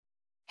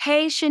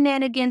Hey,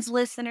 Shenanigans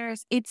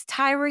listeners, it's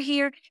Tyra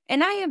here,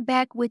 and I am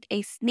back with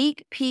a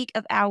sneak peek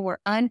of our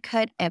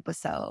uncut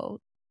episode.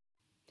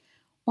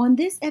 On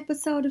this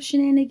episode of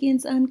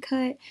Shenanigans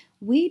Uncut,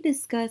 we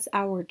discuss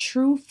our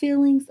true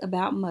feelings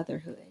about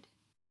motherhood.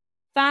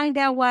 Find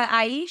out why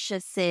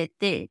Aisha said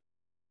this.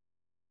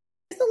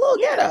 It's a little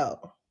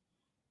ghetto.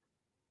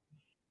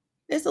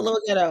 It's a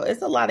little ghetto.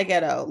 It's a lot of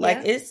ghetto.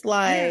 Like, it's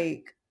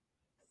like,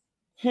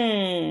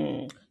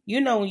 when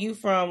you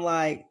from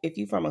if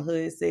you from a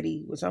hood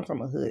city, which I'm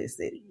from a hood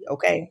city,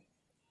 okay?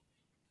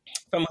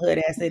 From a hood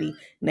ass city,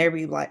 and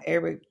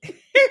everybody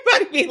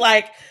be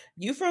like,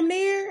 you from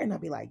there? And I'll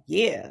be like,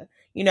 yeah,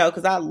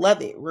 because I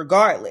love it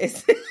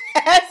regardless.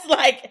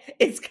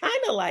 It's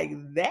kind of like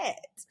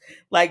that.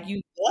 Like,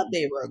 you love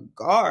it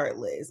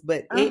regardless,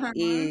 but it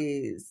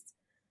is,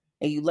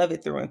 and you love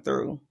it through and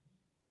through.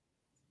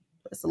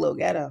 It's a little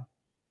ghetto.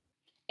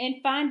 And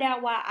find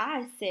out why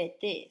I said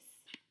this.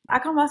 I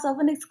call myself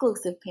an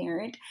exclusive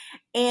parent,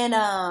 and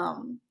I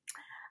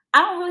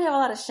don't really have a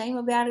lot of shame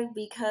about it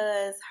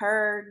because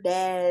her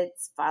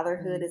dad's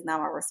fatherhood is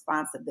not my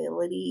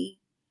responsibility.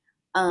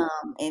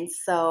 And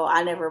so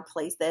I never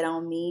placed that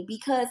on me,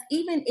 because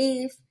even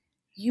if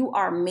you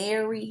are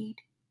married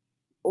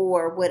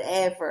or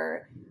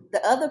whatever,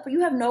 you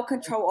have no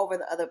control over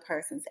the other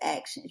person's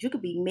actions. You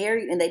could be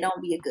married and they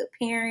don't be a good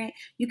parent.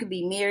 You could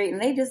be married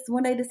and they just,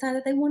 when they decide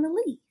that they want to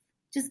leave,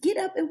 just get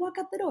up and walk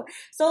out the door.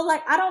 So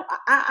I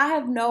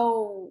have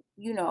no,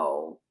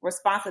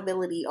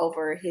 responsibility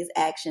over his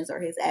actions or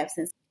his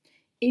absence.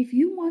 If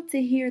you want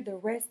to hear the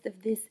rest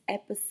of this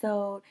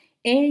episode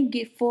and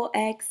get full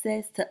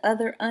access to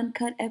other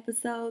uncut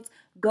episodes,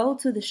 go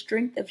to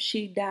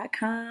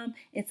thestrengthofshe.com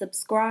and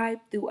subscribe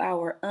through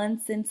our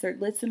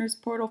uncensored listeners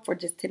portal for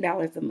just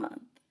 $10 a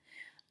month.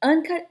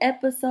 Uncut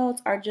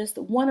episodes are just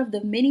one of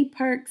the many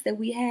perks that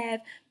we have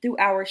through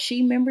our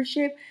She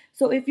membership.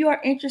 So if you are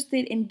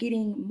interested in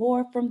getting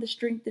more from The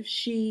Strength of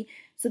She,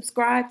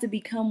 subscribe to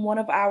become one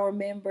of our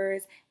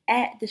members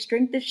at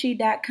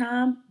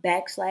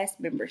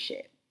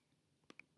thestrengthofshe.com/membership.